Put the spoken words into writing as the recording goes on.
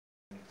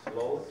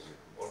load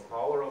or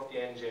power of the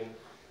engine,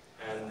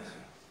 and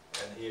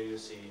here you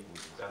see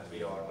that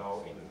we are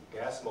now in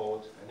gas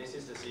mode, and this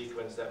is the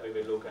sequence that we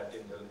will look at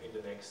in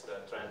the next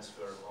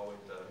transfer, how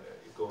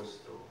it goes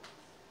through.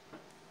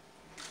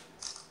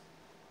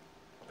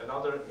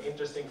 Another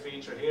interesting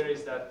feature here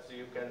is that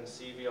you can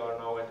see we are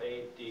now at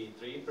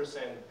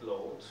 83%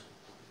 load.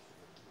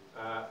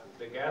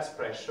 The gas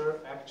pressure,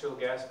 actual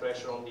gas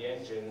pressure on the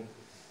engine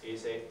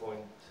is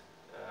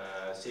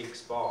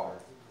 8.6 bar.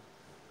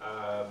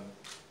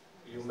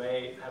 You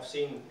may have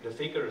seen the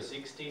figure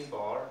 16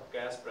 bar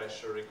gas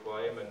pressure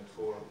requirement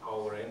for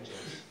our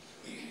engines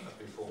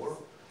before,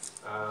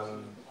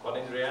 but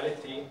in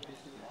reality,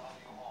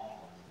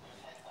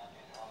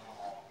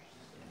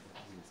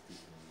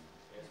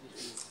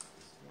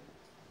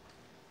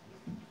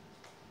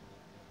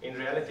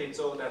 it's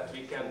so that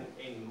we can,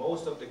 in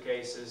most of the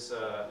cases,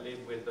 live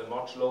with a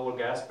much lower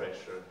gas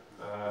pressure.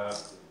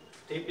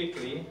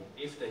 Typically,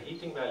 if the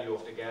heating value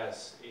of the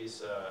gas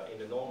is in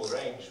the normal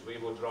range, we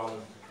would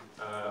run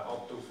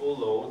up to full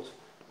load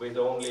with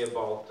only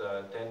about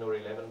 10 or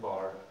 11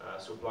 bar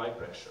supply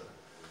pressure.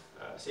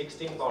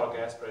 16 bar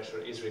gas pressure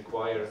is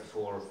required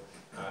for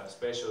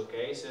special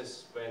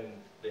cases when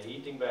the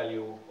heating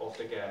value of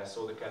the gas,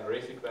 or the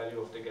calorific value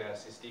of the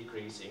gas, is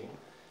decreasing,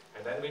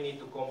 and then we need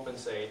to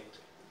compensate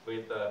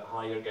with a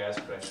higher gas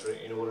pressure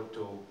in order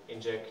to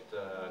inject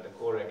the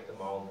correct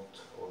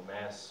amount or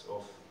mass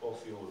of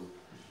fuel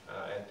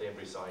at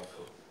every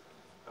cycle.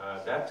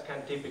 That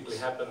can typically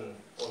happen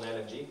on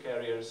LNG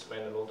carriers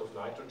when a lot of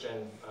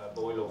nitrogen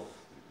boil-off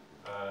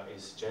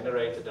is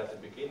generated at the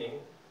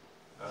beginning,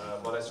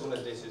 but as soon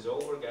as this is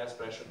over, gas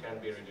pressure can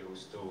be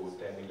reduced to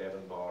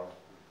 10-11 bar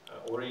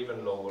or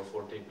even lower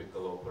for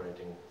typical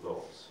operating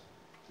loads.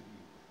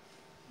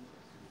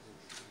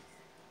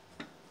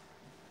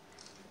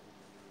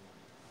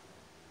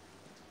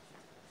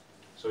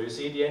 So you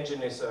see the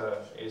engine is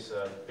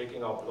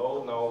picking up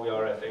load. Now we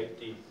are at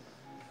 88%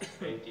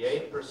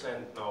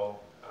 now.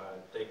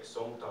 It takes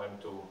some time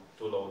to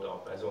load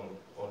up, as on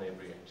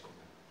every engine.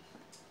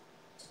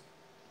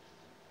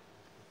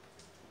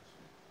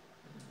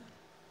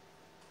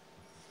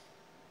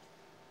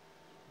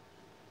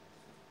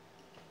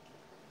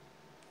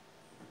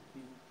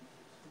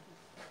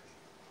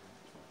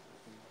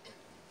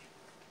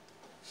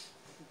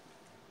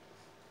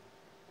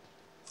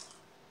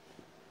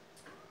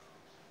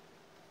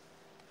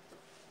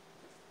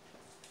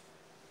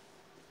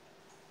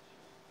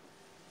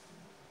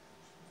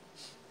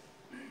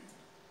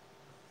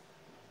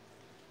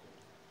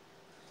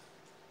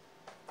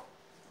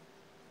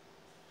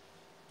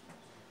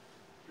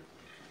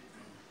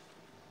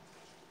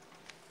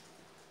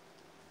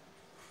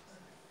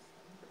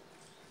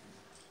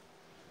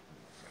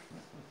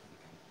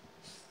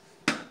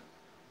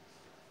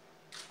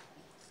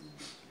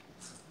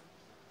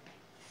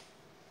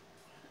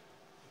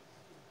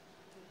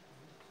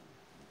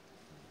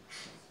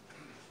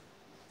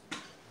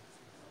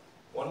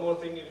 One more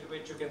thing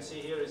which you can see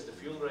here is the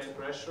fuel rail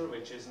pressure,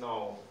 which is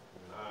now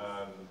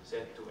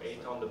set to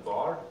 800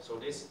 bar. So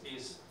this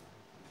is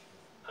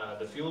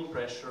the fuel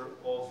pressure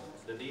of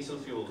the diesel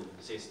fuel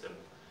system.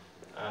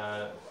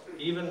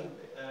 Even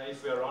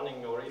if we are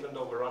running, or even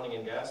though we're running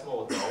in gas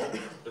mode now,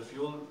 the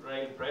fuel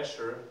rail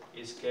pressure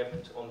is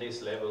kept on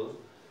this level,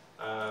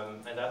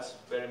 and that's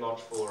very much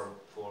for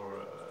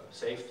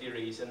safety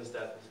reasons,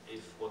 that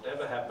if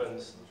whatever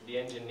happens, the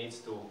engine needs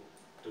to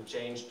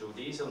change to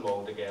diesel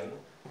mode again,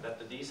 that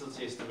the diesel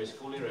system is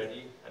fully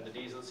ready and the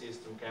diesel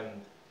system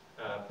can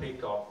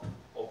pick up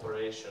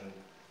operation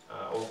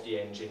of the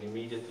engine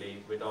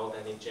immediately without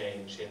any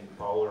change in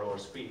power or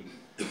speed.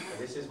 And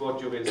this is what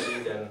you will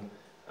see then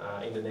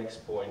in the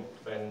next point,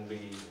 when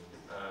we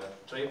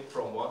trip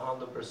from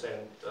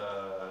 100%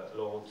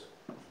 load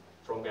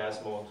from gas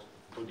mode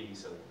to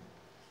diesel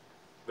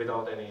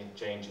without any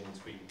change in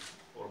speed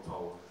or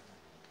power.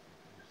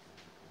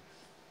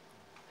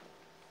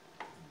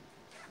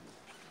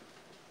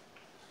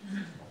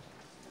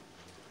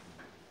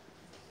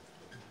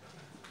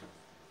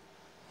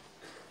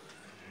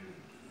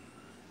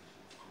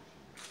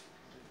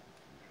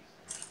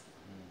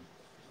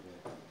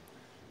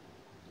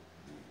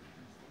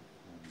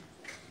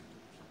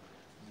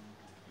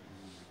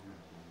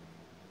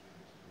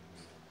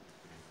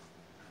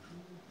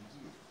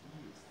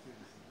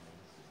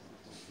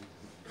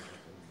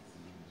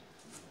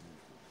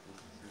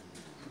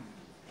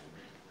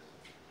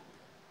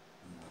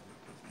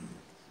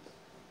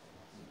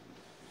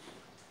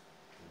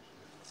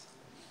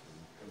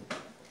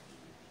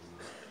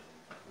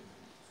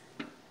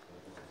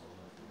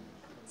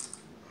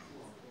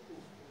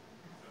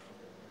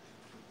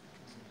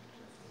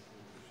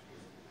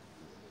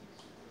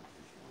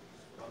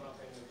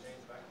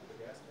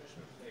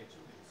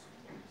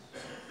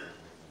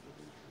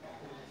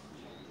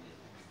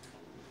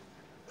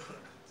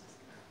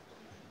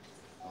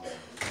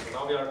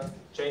 Now we are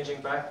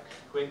changing back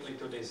quickly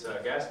to this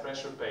gas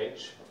pressure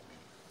page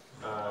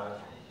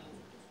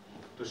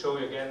to show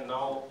you again.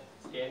 Now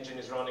the engine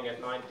is running at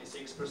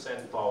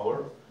 96%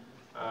 power.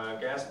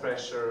 Gas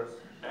pressure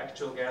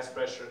actual gas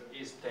pressure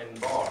is 10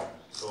 bar,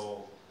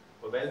 so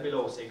we're well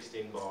below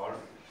 16 bar.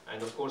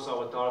 And of course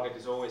our target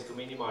is always to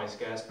minimize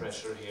gas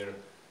pressure here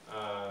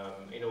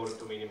in order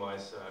to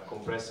minimize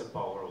compressor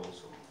power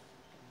also.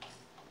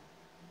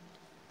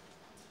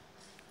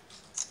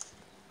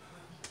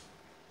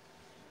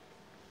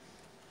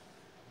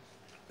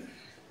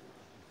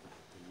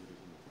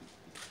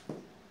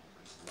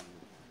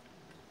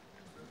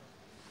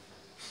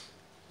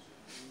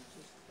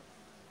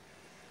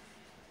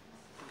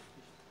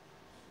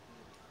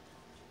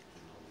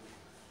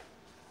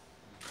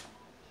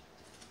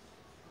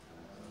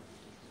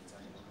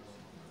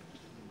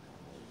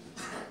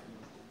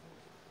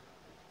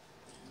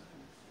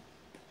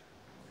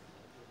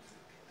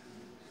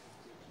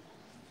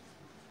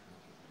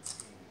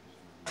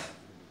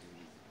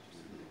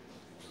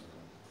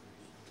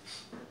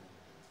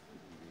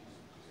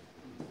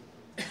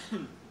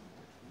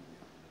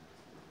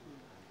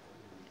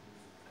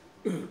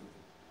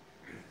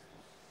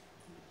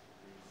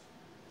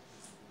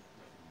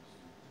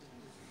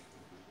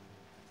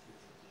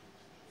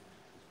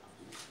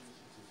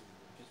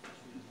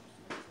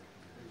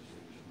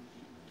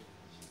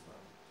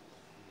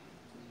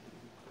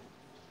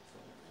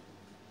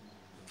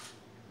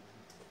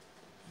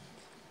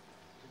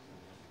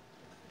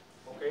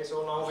 Okay,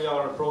 so now we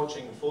are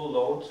approaching full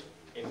load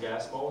in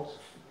gas mode.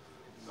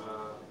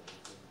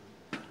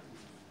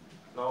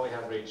 Now we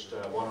have reached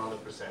 100%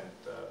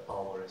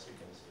 power, as you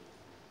can see.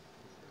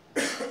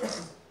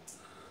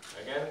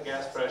 Again,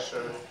 gas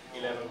pressure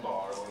 11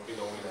 bar or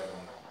below 11.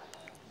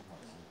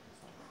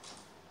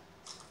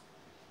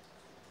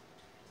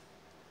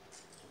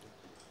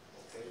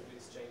 Okay,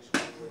 please change to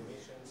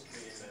emissions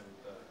screen and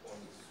on.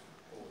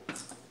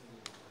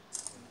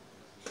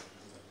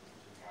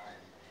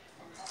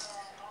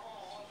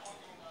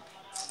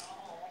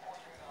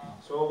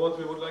 So what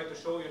we would like to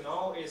show you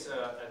now is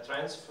a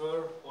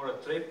transfer or a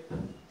trip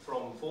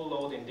from full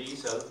load in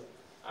diesel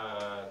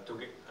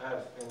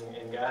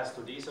in gas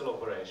to diesel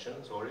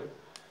operation, sorry.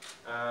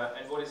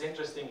 And what is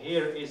interesting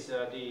here is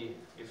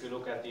if you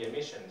look at the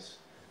emissions.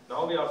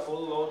 Now we are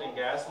full load in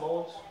gas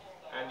mode,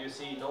 and you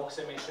see NOx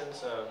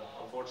emissions,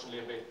 unfortunately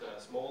a bit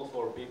small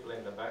for people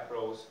in the back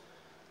rows.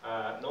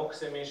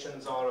 NOx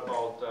emissions are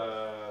about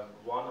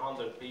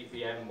 100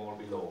 ppm or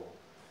below.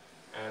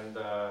 And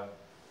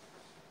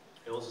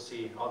you also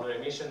see other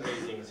emission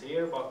ratings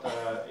here, but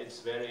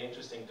it's very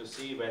interesting to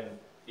see when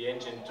the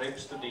engine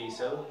trips to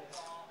diesel,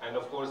 and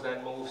of course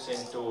then moves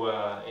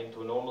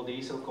into normal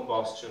diesel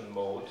combustion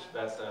mode,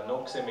 that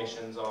NOx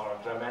emissions are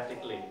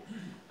dramatically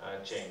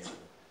changing.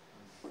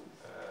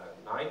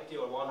 90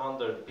 or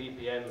 100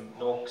 ppm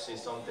NOx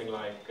is something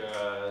like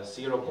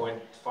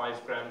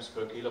 0.5 grams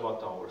per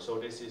kilowatt hour, so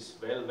this is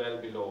well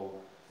below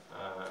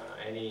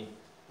any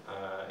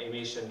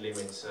emission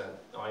limits,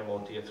 IMO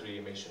Tier 3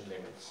 emission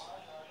limits.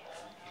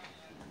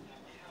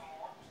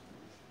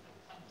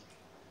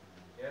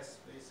 Yes,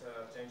 please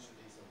change to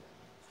diesel.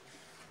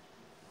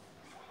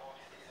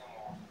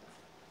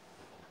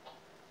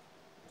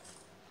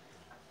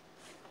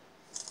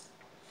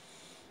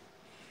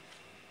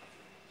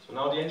 So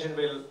now the engine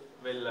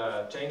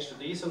will change to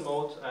diesel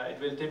mode.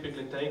 It will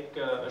typically take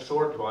a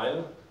short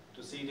while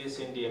to see this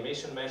in the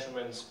emission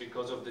measurements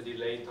because of the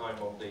delay time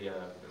of the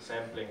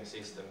sampling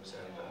systems.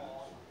 And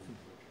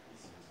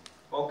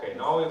okay,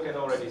 now you can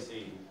already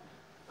see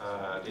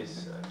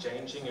this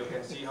changing. You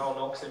can see how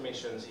NOx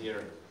emissions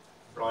here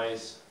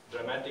rise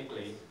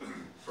dramatically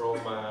from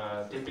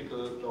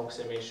typical NOx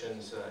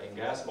emissions in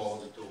gas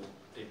mode to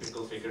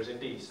typical figures in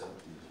diesel.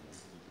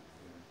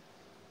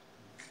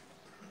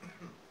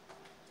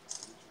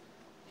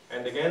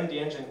 And again, the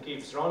engine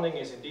keeps running,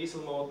 is in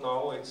diesel mode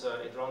now.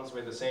 It runs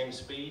with the same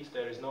speed.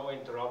 There is no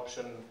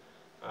interruption,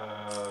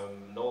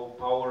 no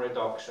power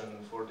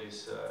reduction for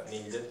this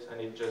needed,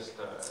 and it just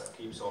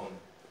keeps on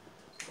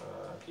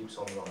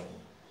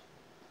running.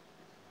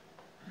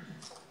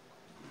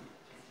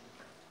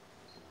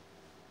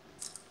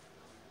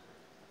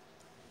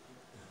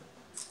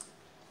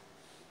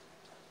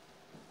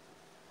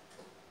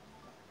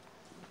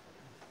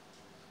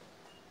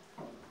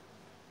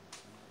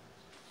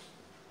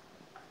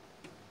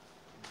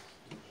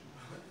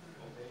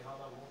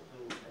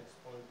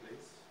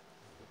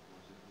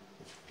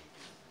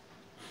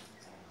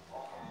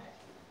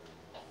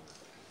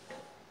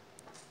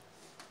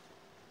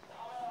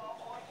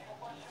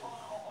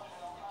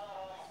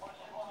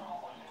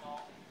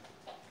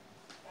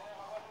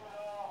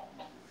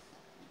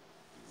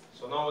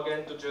 So now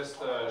again to just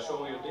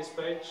show you this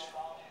page.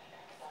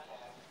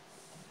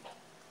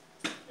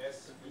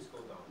 Yes, please go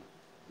down.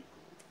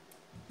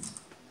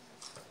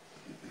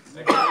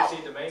 Again you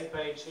see the main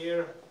page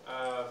here,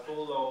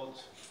 full load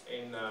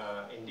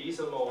in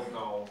diesel mode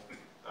now,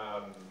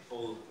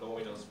 full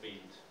nominal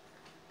speed.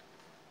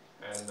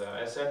 And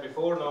as said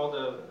before, now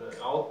the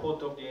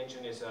output of the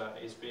engine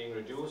is being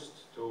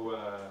reduced to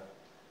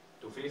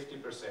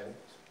 50%.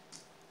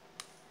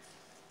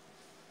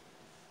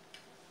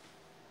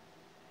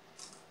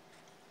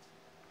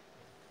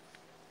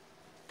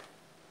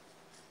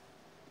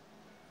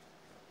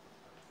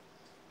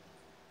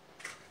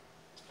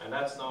 And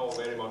that's now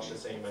very much the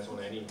same as on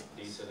any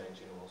diesel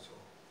engine also.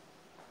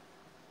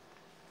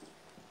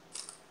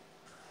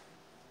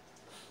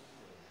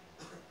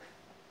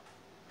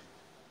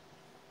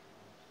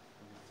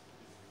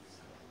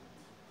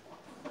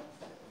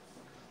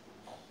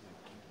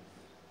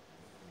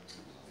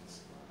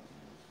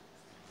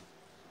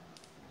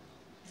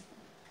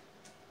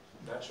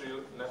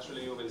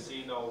 Naturally you will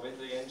see now with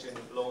the engine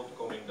load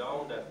coming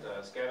down that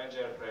scavenge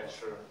air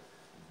pressure,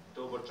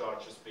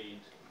 turbocharger speed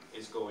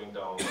is going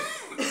down.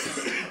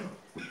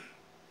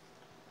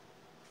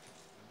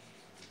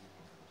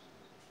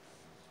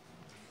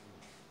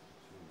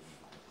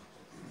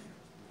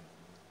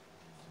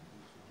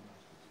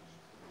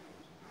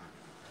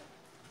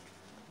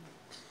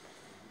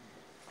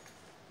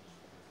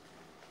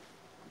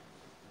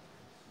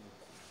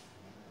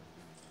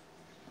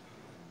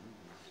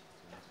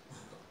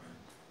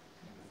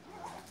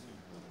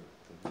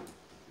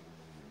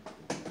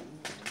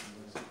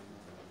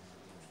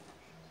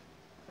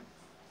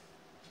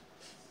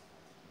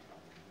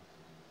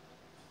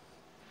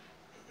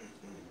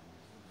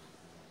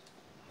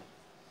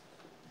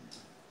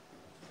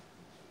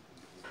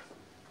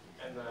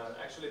 And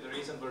actually the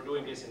reason we're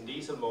doing this in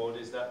diesel mode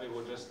is that we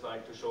would just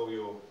like to show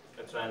you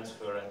a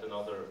transfer and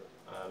another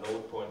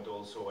load point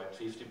also at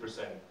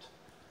 50%.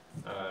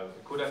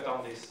 We could have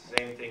done this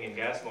same thing in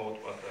gas mode,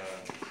 but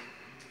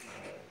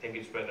I think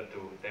it's better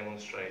to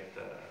demonstrate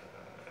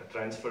a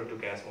transfer to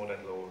gas mode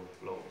at lower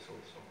loads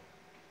also.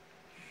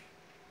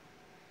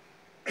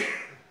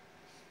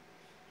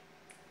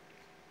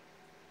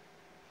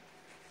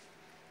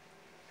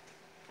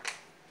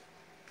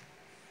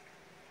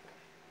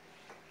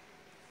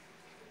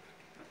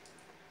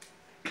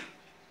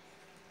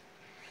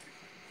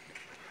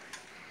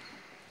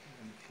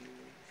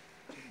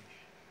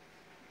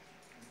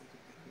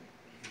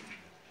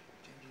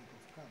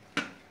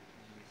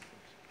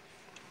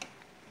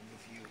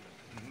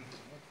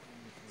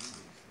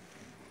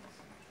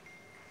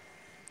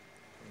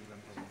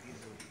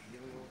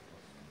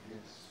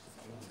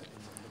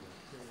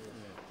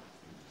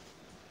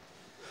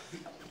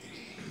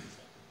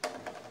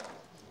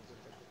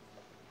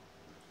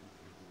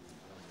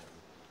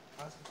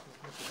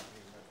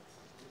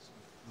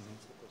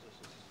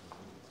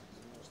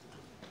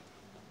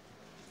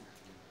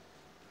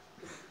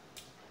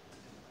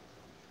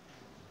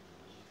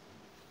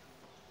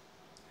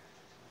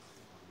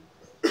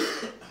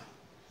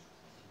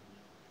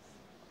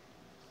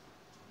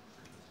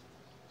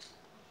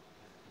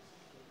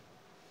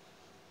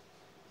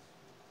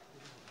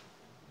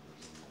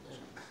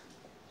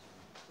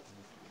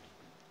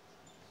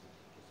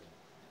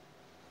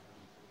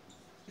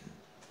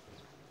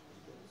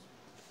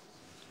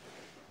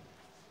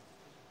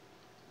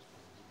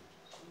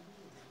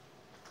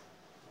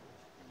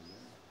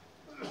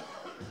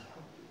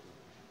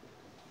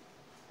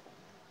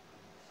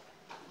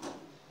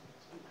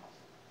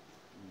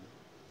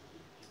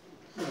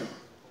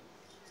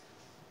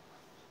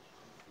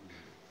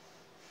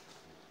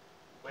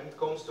 When it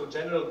comes to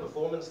general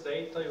performance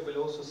data, you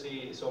will also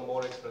see some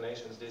more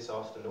explanations this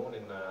afternoon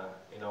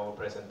in our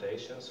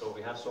presentation. So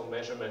we have some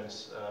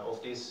measurements of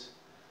this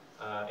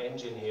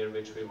engine here,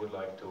 which we would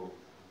like to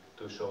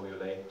show you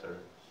later.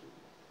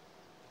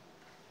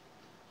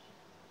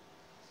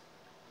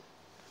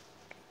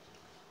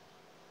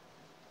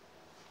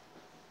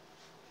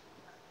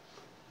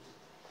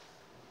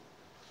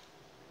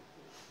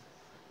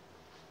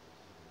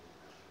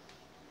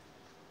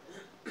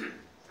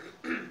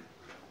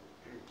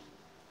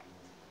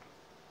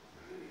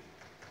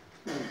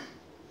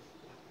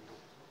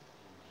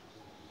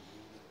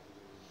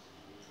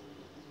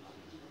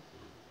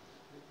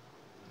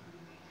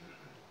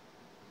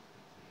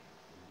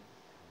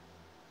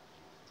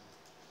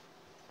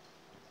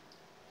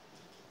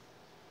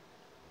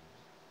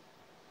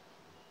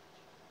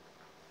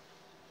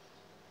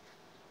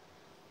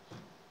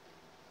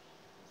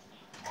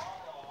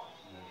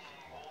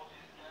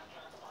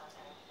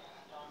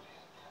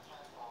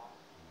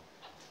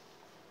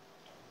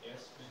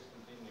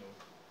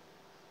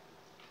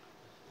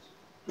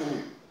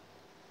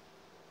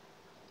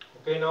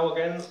 Okay, now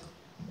again,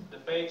 the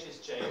page is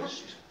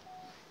changed,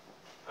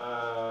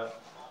 and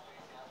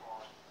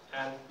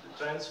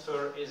the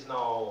transfer is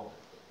now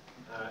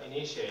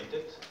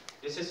initiated.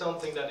 This is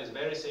something that is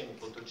very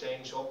simple. To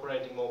change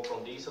operating mode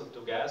from diesel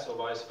to gas or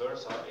vice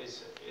versa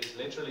is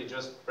literally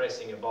just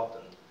pressing a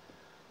button.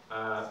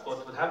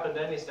 What would happen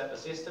then is that the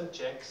system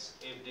checks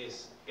if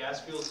this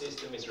gas fuel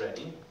system is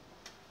ready.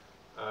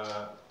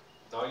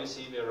 Now you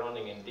see we are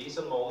running in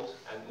diesel mode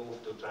and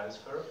move to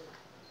transfer.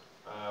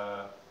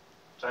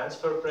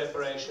 Transfer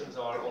preparations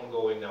are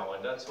ongoing now,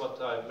 and that's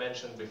what I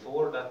mentioned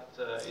before. That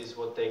is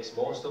what takes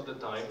most of the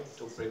time,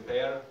 to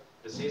prepare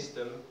the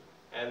system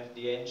and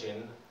the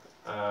engine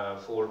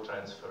for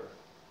transfer.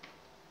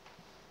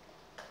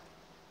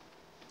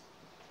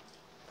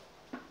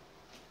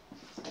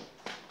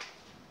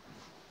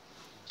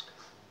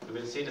 You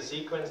will see the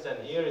sequence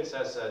then here. It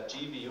says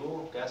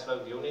GVU, gas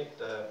valve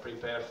unit,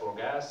 prepare for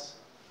gas,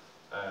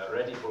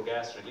 ready for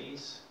gas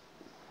release.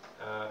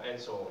 and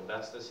so on.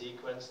 That's the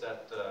sequence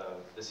that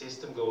the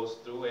system goes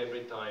through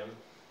every time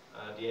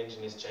the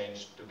engine is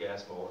changed to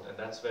gas mode, and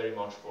that's very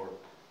much for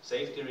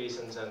safety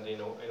reasons and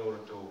in order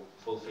to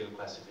fulfill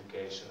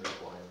classification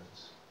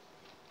requirements.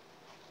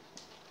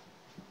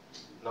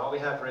 Now we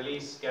have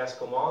release gas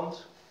command.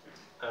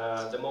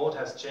 The mode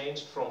has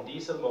changed from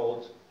diesel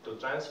mode to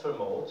transfer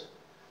mode,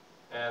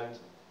 and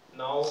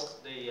now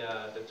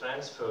the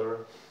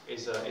transfer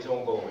is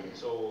ongoing.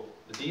 So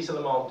the diesel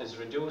amount is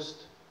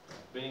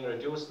being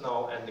reduced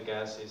now, and the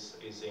gas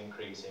is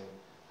increasing,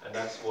 and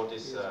that's what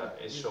is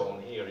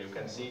shown here. You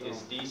can see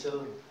this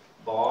diesel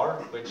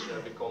bar which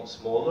becomes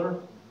smaller,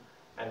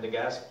 and the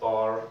gas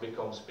bar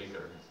becomes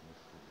bigger.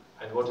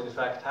 And what in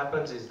fact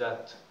happens is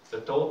that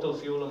the total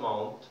fuel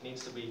amount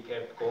needs to be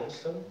kept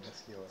constant,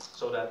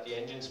 so that the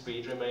engine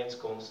speed remains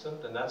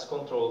constant, and that's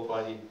controlled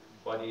by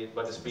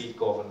the speed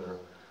governor.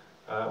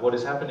 What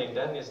is happening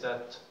then is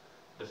that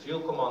the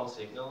fuel command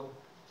signal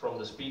from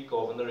the speed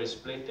governor is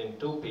split in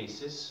two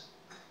pieces,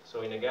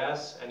 so in a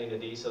gas and in a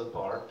diesel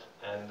part,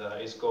 and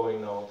is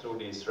going now through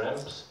these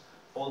ramps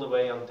all the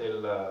way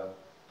until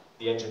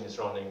the engine is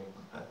running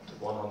at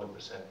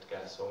 100%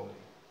 gas only.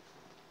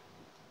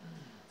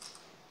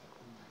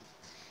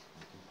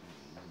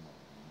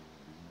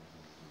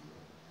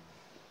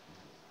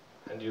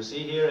 And you see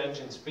here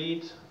engine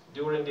speed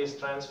during this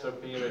transfer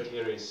period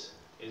here is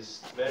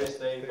very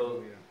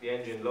stable. The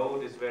engine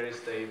load is very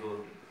stable.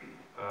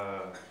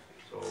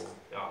 So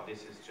yeah, this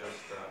is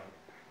just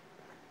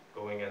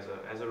going as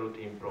a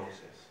routine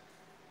process.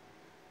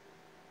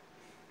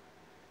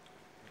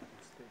 It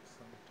takes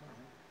some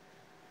time,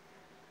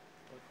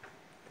 but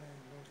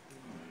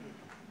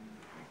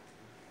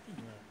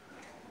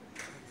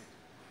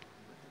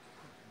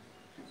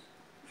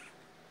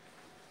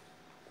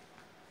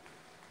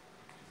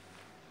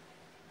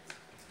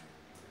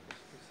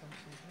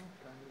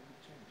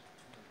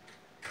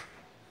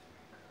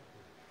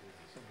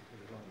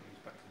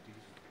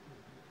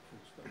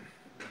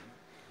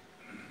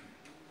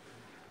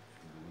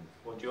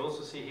What you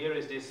also see here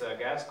is this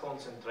gas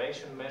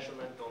concentration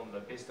measurement on the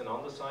piston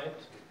underside.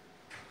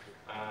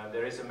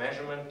 There is a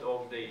measurement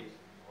of the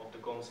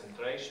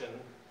concentration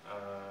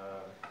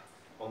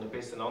on the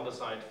piston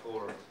underside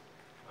for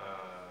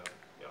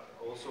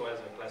also as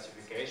a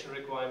classification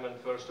requirement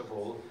first of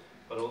all,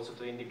 but also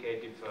to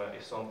indicate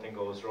if something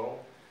goes wrong.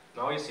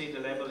 Now you see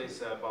the level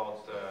is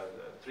about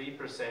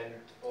 3%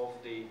 of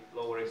the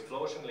lower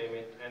explosion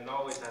limit, and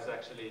now it has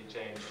actually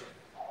changed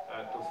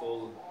to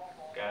full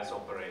gas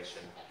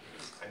operation.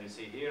 And you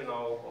see here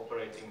now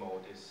operating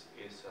mode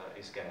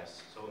is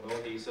gas, so no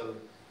diesel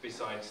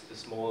besides the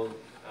small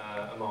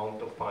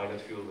amount of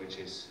pilot fuel which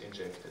is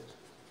injected.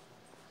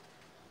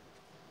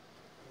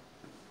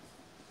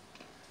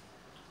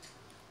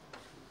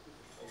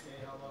 Okay,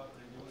 how about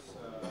reduce to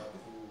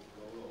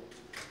low load?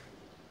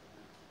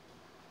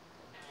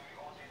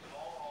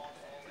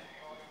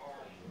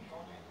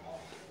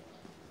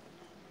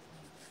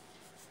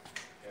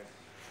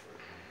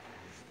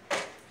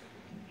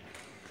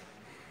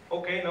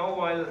 Okay, now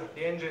while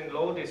the engine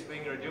load is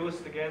being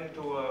reduced again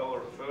to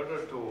or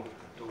further to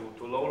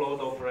low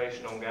load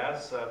operation on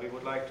gas, we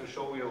would like to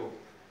show you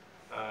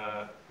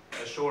a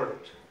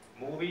short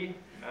movie,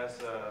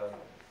 as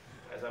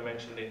I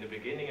mentioned in the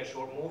beginning, a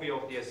short movie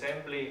of the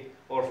assembly,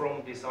 or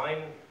from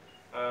design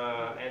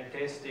and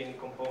testing,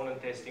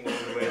 component testing, all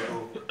the way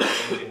to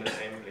engine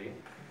assembly.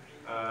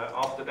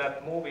 After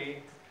that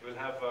movie, we'll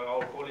have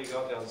our colleague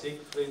Adrian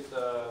Siegfried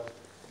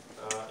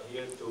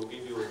here to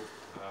give you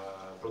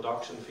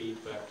production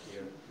feedback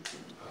here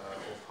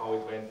of how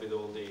it went with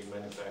all the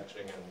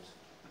manufacturing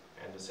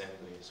and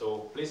assembly.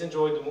 So please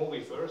enjoy the movie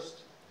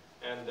first,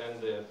 and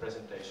then the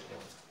presentation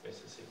of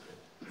Mr.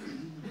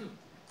 Siegfried.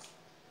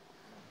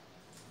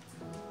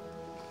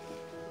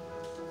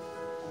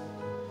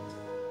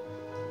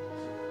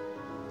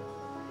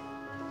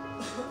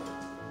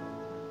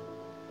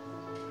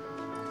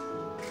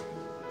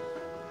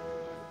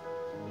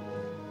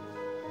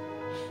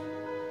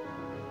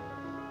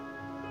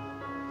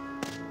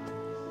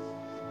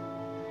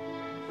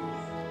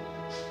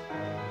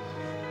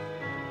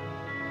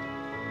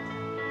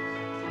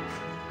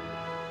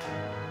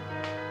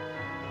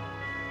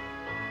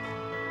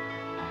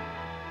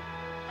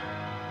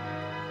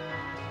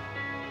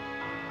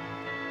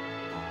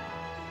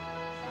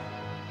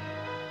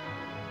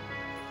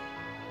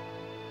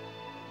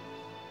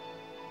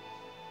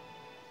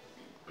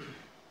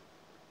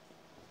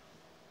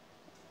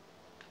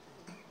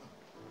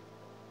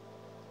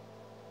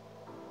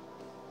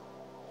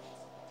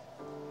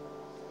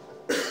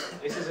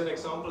 This is an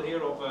example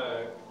here of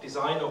a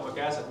design of a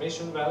gas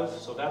admission valve.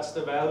 So that's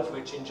the valve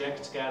which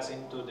injects gas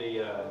into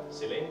the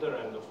cylinder,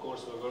 and of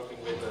course we're working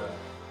with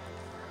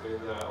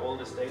all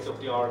the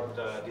state-of-the-art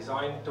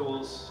design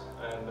tools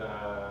and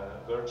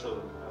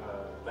virtual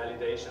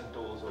validation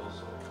tools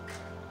also.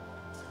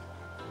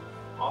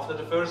 After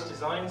the first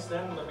designs,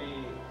 then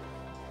we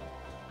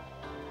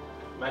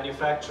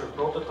manufacture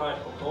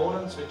prototype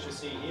components, which you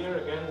see here.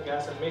 Again,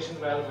 gas admission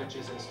valve, which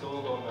is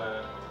installed on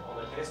a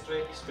test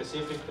rig,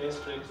 specific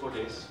test rig for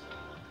this.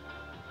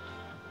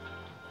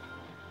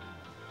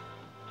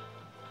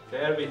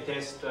 There we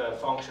test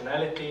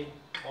functionality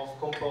of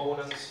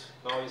components.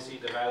 Now you see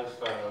the valve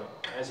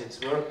as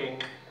it's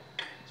working.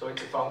 So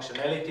it's a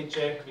functionality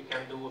check. We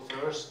can do a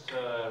first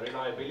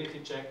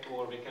reliability check,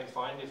 or we can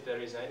find if there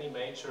is any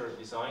major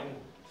design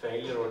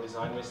failure or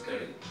design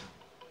mistake.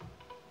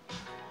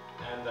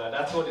 And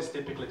that's what is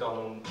typically done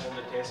on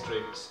the test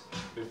rigs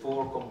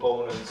before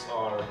components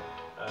are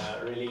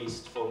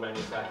released for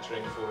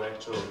manufacturing for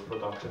actual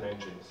production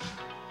engines.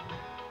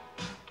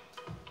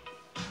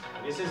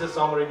 And this is a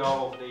summary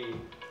now of the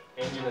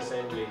engine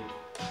assembly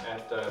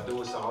at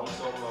Doosan.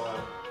 Some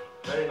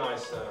very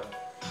nice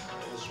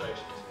illustrations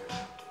here.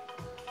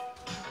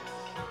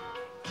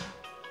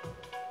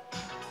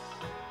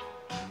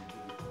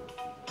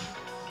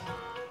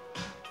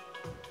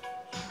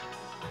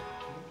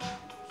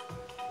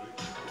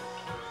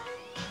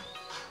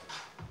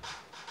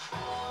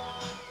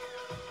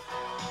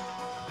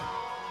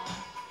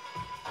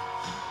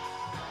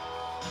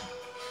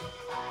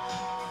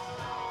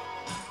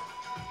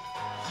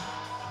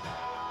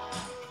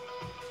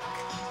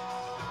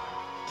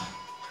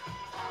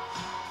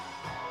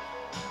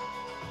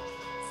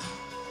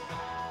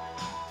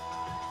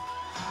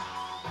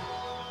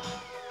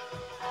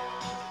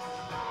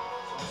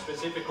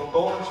 Specific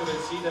components, you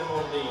will see them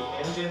on the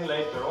engine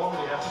later on.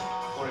 We have,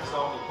 for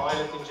example,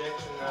 pilot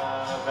injection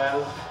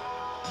valve.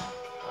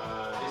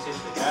 This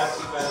is the gas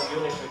valve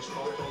unit which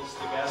controls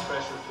the gas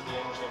pressure to the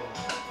engine.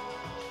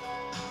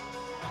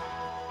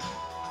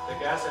 The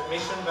gas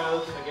admission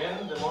valve,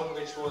 again, the one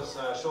which was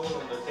shown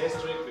on the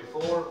test rig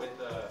before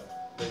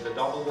with the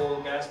double wall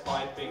gas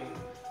piping.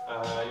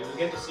 You will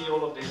get to see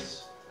all of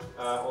this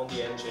on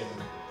the engine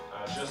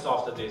just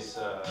after this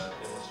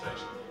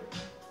demonstration here.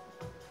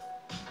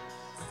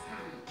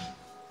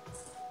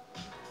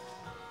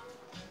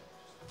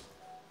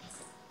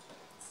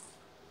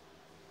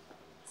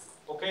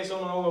 Okay,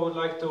 so now I would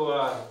like to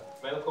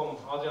welcome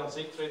Adrian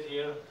Siegfried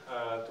here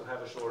to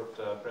have a short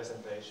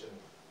presentation.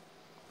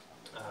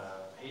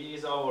 He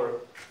is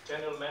our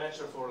General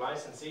Manager for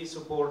Licensee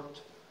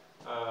Support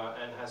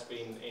and has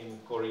been in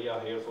Korea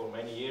here for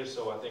many years,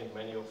 so I think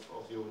many of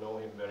you know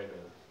him very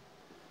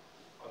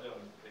well. Adrian,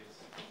 please.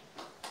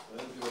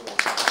 Thank you.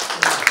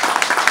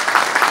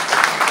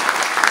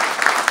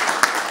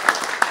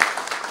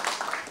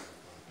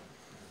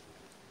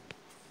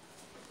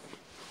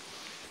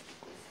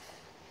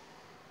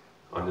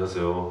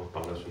 안녕하세요.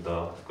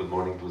 반갑습니다. Good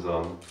morning,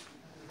 Doosan,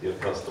 dear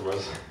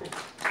customers.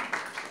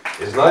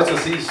 It's nice to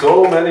see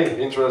so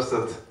many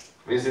interested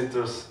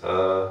visitors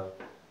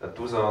at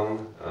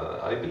Doosan.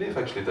 I believe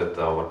actually that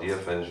our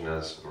DF engine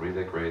has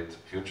really great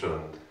future,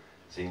 and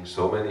seeing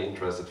so many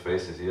interested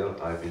faces here,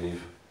 I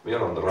believe we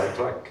are on the right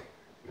track.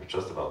 We're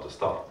just about to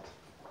start.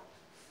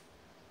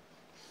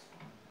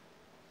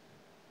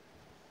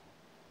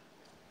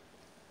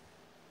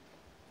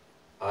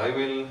 I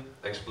will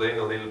explain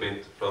a little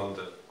bit from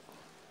the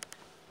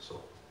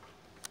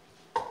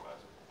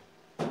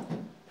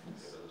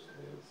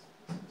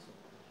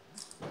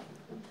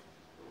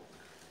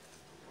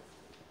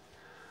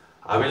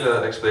I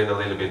will explain a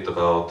little bit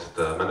about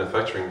the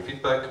manufacturing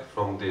feedback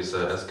from this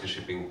SK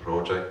shipping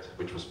project,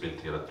 which was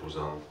built here at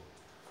Doosan.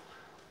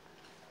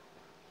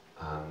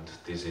 And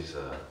this is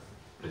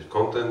the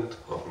content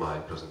of my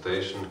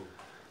presentation.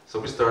 So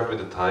we start with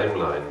the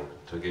timeline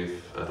to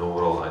give an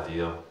overall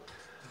idea.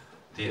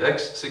 The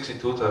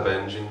X62 type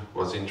engine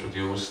was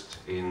introduced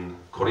in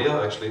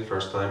Korea, actually,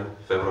 first time,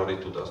 February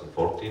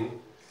 2014,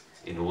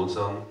 in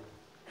Ulsan.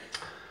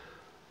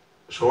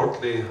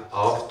 Shortly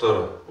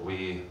after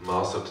we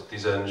mastered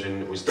this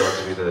engine, we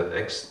started with the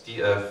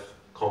XDF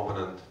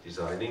component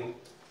designing.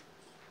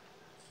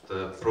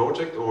 The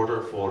project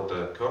order for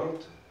the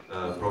current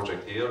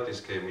project here,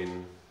 this came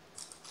in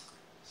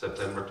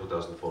September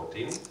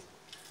 2014.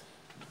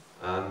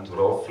 And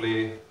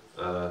roughly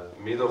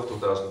mid of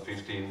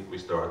 2015, we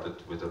started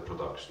with the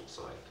production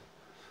side.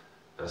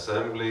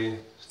 Assembly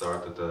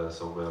started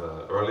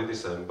somewhere early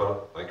December.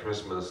 By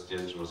Christmas, the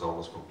engine was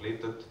almost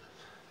completed.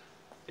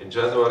 In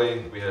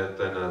January, we had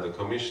then the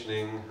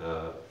commissioning,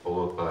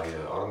 followed by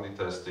R&D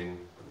testing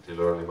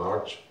until early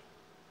March.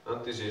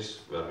 And this is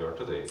where we are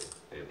today,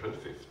 April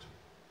 5th.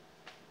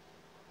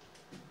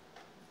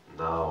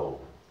 Now,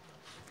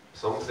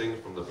 something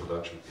from the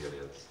production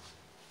periods.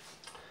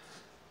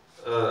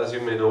 As you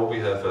may know, we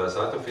have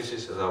site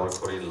offices as our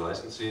Korean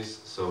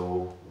licensees,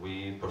 so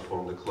we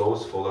perform the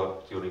close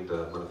follow-up during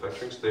the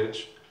manufacturing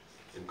stage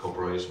in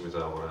cooperation with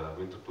our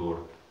Winterthur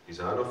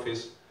design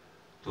office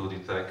to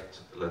detect,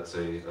 let's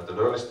say, at an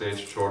early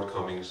stage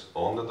shortcomings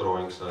on the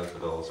drawing side,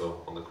 but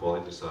also on the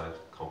quality side,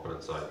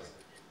 component side.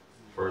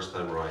 First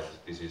time right,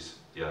 this is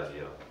the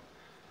idea.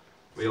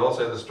 We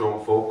also had a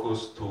strong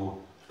focus to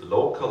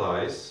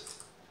localize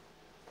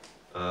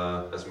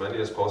as many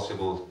as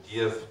possible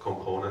DF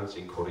components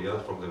in Korea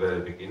from the very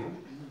beginning,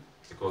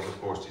 because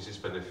of course this is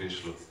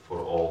beneficial for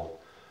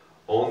all.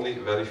 Only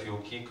very few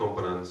key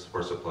components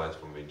were supplied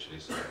from WinGD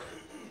side.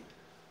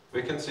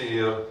 We can see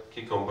here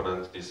key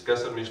component, this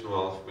gas admission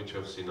valve, which you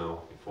have seen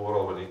now before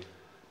already.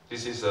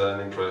 This is an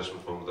impression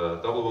from the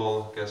double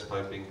wall gas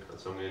piping at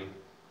Songil.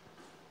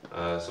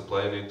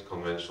 Supply unit,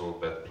 conventional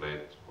bed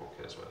plate,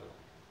 okay as well.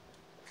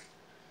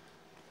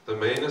 The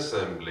main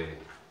assembly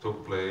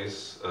took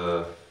place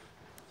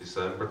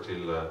December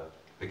till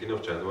beginning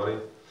of January.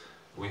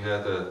 We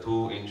had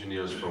 2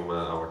 engineers from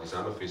our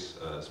design office,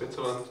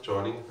 Switzerland,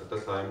 joining at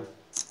that time.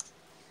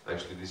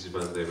 Actually, this is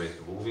when they made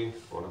the movie,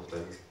 one of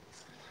them.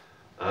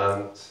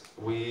 And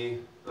we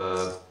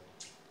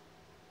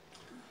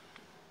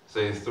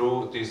say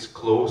through this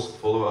close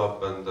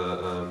follow-up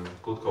and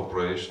good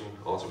cooperation,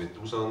 also with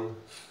Doosan,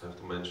 I have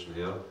to mention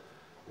here,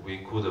 we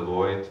could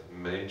avoid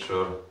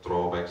major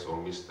drawbacks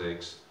or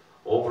mistakes.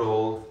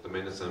 Overall, the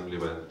main assembly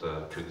went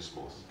pretty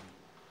smooth.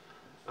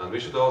 And we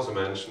should also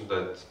mention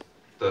that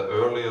the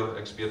earlier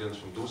experience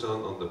from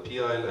Doosan on the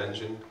PIL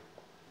engine,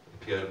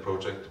 the PIL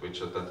project,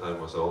 which at that time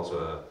was also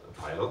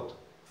a pilot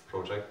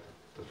project,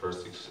 the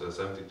first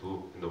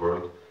 672 in the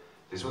world,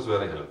 this was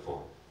very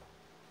helpful.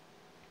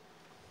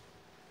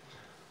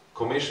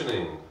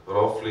 Commissioning,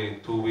 roughly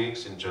 2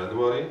 weeks in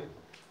January.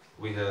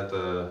 We had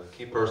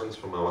key persons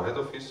from our head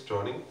office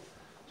joining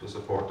to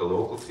support the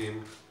local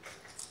team,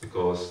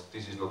 because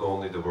this is not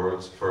only the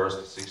world's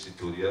first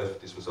 62DF,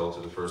 this was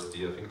also the first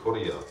DF in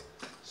Korea.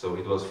 So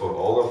it was for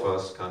all of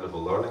us kind of a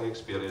learning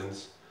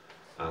experience,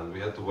 and we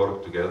had to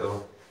work together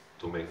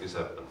to make this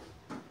happen.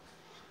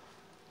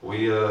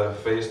 We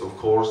faced, of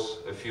course,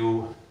 a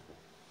few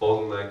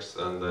bottlenecks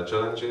and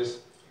challenges,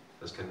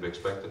 as can be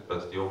expected,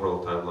 but the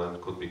overall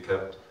timeline could be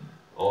kept.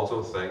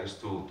 Also thanks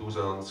to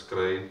Doosan's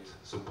great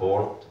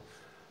support,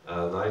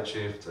 night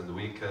shifts and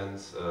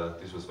weekends,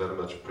 this was very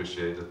much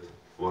appreciated,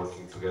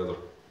 working together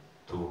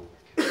to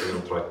stay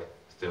on track,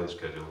 stay on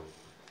schedule.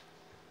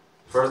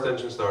 First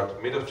engine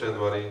start mid of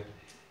January,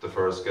 the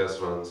first gas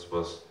runs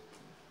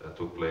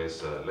took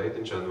place late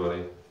in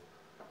January,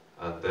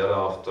 and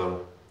thereafter,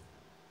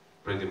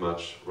 pretty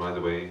much right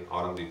away,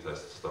 R&D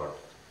tests started.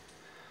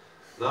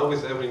 Now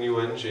with every new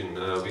engine,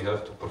 we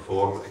have to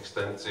perform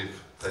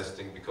extensive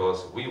testing,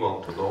 because we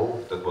want to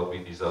know that what we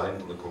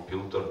designed on the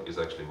computer is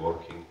actually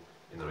working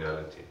in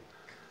reality.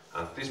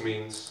 And this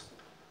means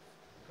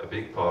a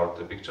big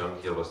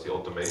chunk here was the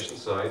automation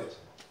side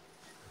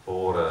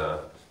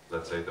for,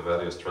 let's say, the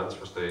various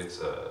transfer states,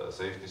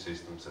 safety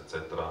systems,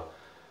 etc.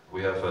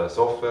 We have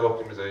software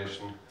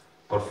optimization,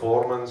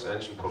 performance,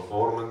 engine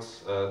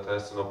performance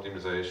tests and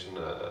optimization,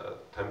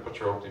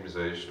 temperature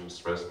optimization,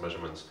 stress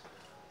measurements.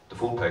 The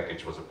full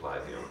package was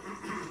applied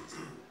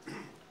here.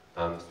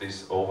 And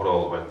this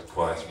overall went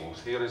quite smooth.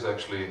 Here is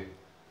actually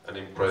an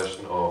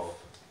impression of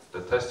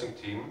the testing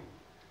team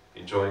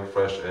enjoying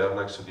fresh air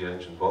next to the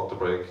engine water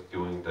break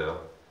during their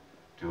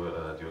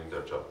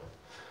job.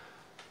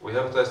 We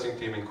have a testing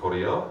team in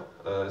Korea,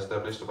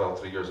 established about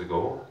 3 years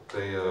ago.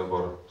 They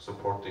were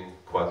supporting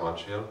quite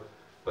much here,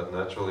 but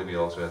naturally we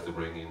also had to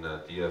bring in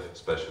DF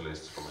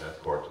specialists from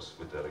headquarters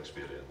with their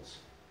experience.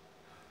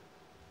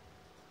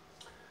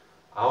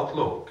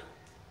 Outlook.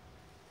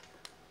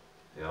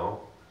 Yeah,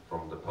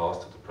 from the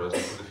past to the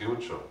present to the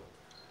future.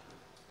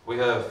 We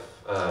have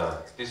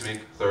this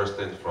week,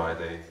 Thursday and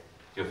Friday,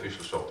 the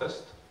official shop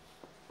test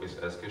with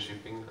SK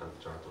Shipping and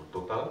Charter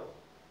Total.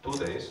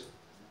 2 days,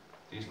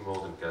 diesel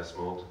mode and gas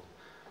mode.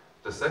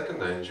 The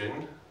second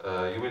engine,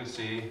 you will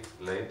see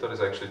later,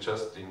 is actually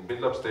just in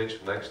build-up stage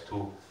next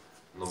to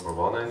number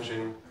 1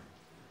 engine.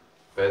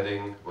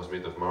 Bedding was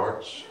mid of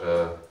March.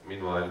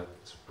 Meanwhile,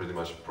 it's pretty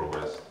much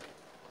progressed.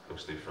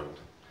 Looks different.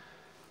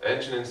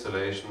 Engine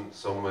installation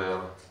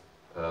somewhere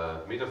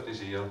mid of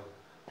this year,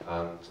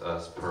 and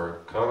as per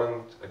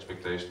current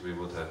expectation, we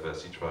would have a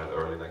sea trial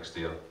early next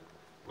year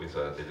with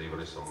a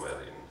delivery somewhere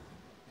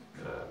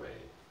in May.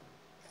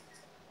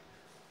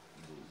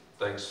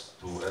 Thanks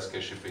to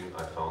SK Shipping,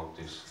 I found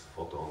this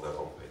photo on their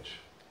homepage.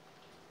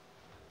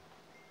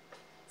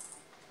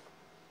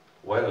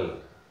 Well,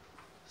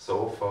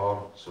 so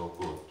far so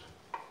good.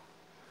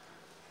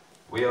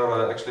 We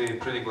are actually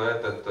pretty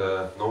glad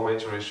that no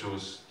major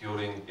issues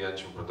during the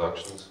engine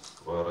productions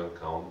were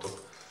encountered.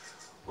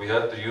 We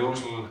had the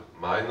usual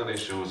minor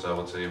issues, I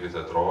would say, with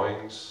the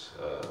drawings,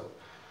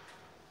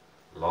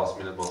 last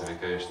minute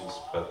modifications,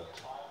 but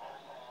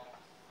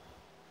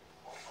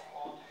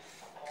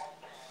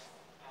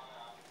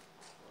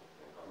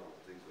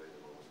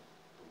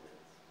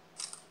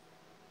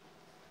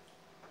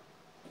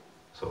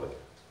sorry,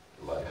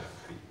 live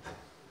feed.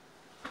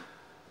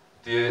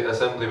 The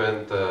assembly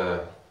went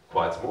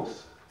quite smooth,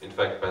 in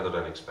fact better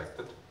than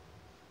expected.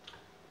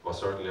 Was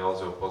certainly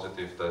also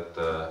positive that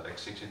the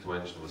X62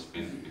 engine was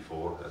built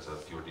before as a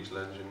pure diesel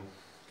engine.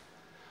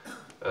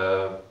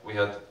 We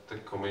had the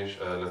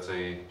let's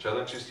say,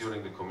 challenges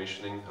during the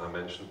commissioning I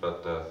mentioned,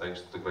 but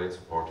thanks to the great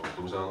support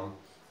from Doosan,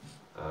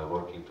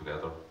 working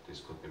together, this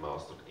could be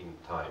mastered in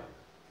time.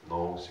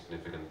 No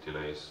significant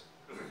delays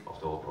of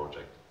the whole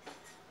project.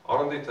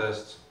 R&D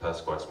tests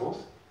passed quite smooth.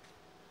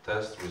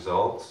 Test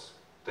results,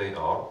 they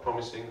are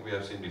promising. We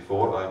have seen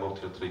before IMO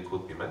Tier 3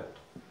 could be met.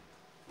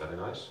 Very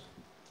nice.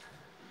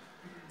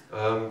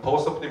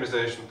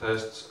 Post-optimization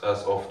tests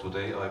as of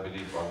today, I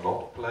believe, are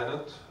not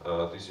planned.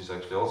 This is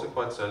actually also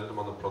quite seldom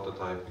on a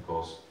prototype,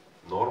 because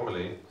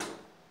normally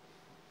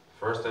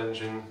first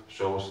engine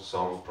shows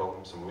some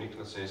problems, some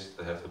weaknesses,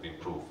 they have to be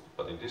improved.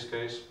 But in this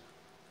case,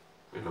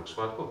 it looks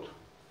quite good.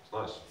 It's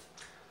nice.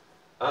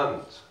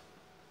 And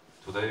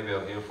today we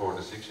are here for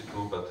the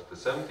 62, but the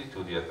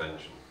 72DF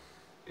engine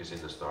is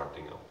in the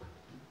starting up.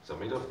 So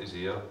mid of this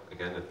year,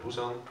 again at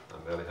Doosan,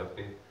 I'm very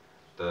happy,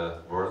 the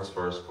world's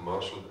first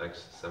commercial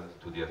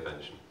X62DF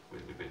engine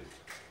will be built.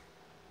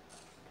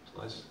 It's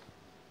nice.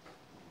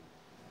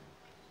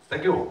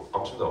 Thank you.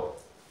 Amsterdam.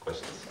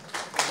 Questions?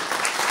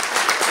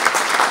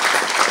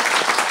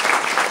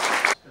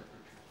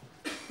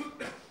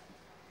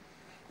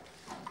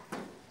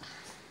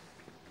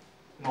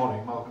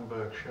 Morning, Malcolm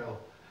Burke, Shell.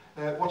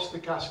 What's the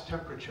gas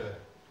temperature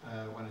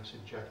when it's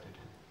injected?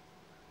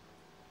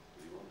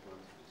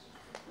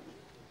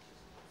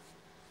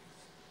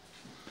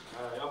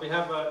 We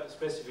have a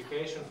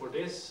specification for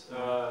this,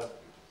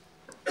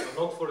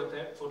 not for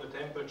the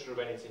temperature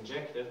when it's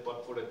injected,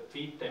 but for the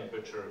feed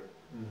temperature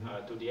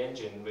to the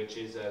engine, which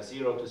is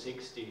 0 to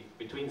 60,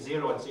 between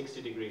 0 and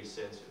 60 degrees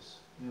Celsius.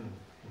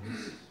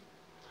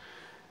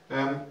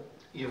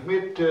 You've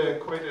made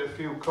quite a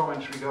few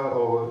comments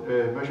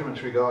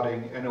measurements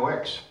regarding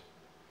NOx,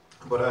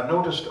 but I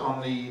noticed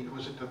on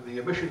the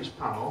emissions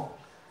panel,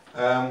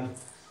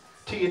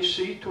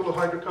 THC, total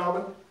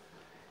hydrocarbon,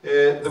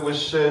 there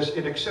was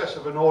in excess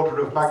of an order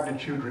of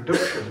magnitude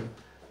reduction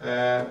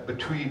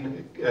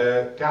between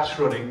gas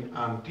running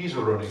and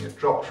diesel running. It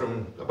dropped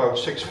from about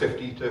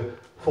 650 to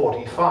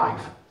 45,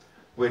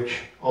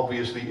 which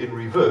obviously in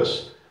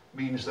reverse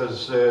means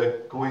there's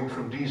going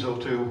from diesel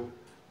to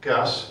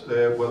gas,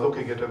 we're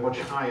looking at a much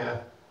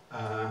higher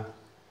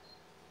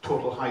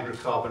total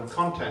hydrocarbon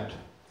content.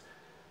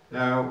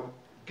 Now,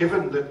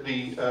 given that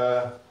the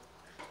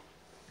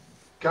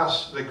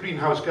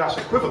greenhouse gas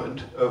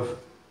equivalent of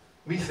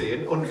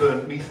methane,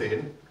 unburned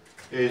methane,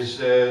 is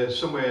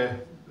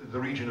somewhere in the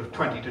region of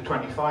 20 to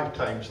 25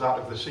 times that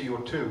of the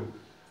CO2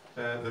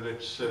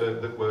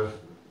 that we're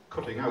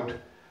cutting out,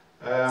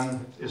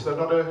 is there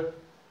not a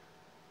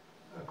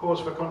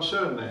cause for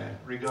concern there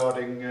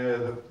regarding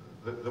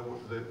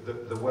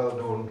the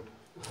well-known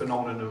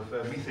phenomenon of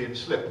methane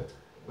slip,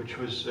 which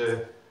was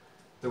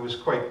that was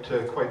quite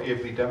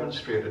ably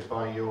demonstrated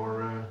by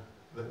your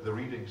the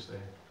readings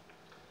there?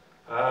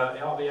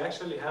 Yeah, we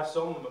actually have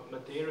some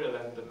material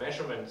and the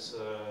measurements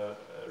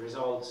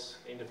results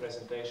in the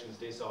presentations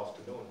this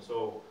afternoon.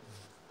 So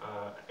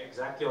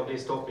exactly on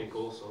this topic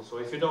also. So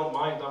if you don't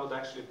mind, I would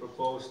actually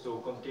propose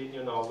to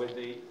continue now with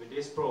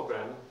this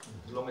program,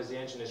 as long as the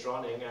engine is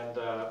running, and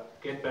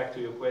get back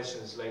to your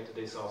questions later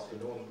this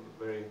afternoon.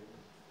 Very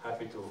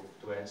happy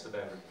to answer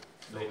them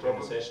later in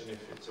the session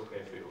if it's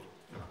okay for you.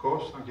 Of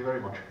course, thank you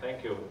very much.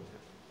 Thank you.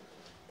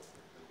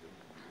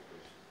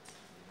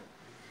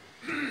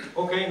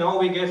 Okay, now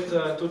we get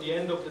to the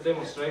end of the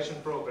demonstration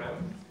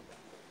program.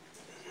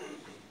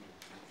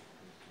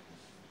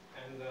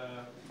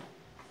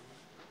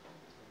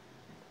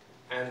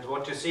 And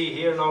what you see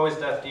here now is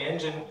that the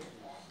engine,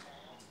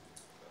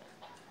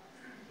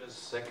 just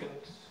a second.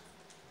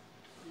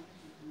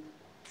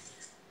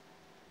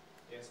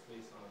 Yes,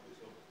 please.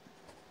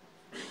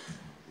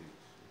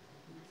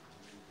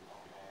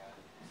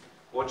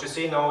 What you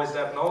see now is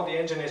that now the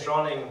engine is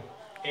running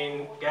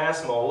in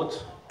gas mode,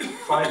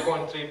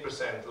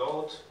 5.3%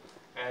 load,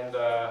 and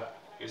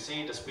you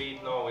see the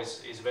speed now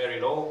is very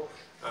low.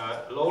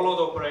 Low load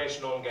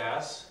operation on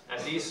gas,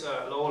 and these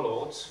low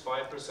loads,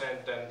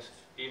 5% and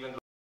even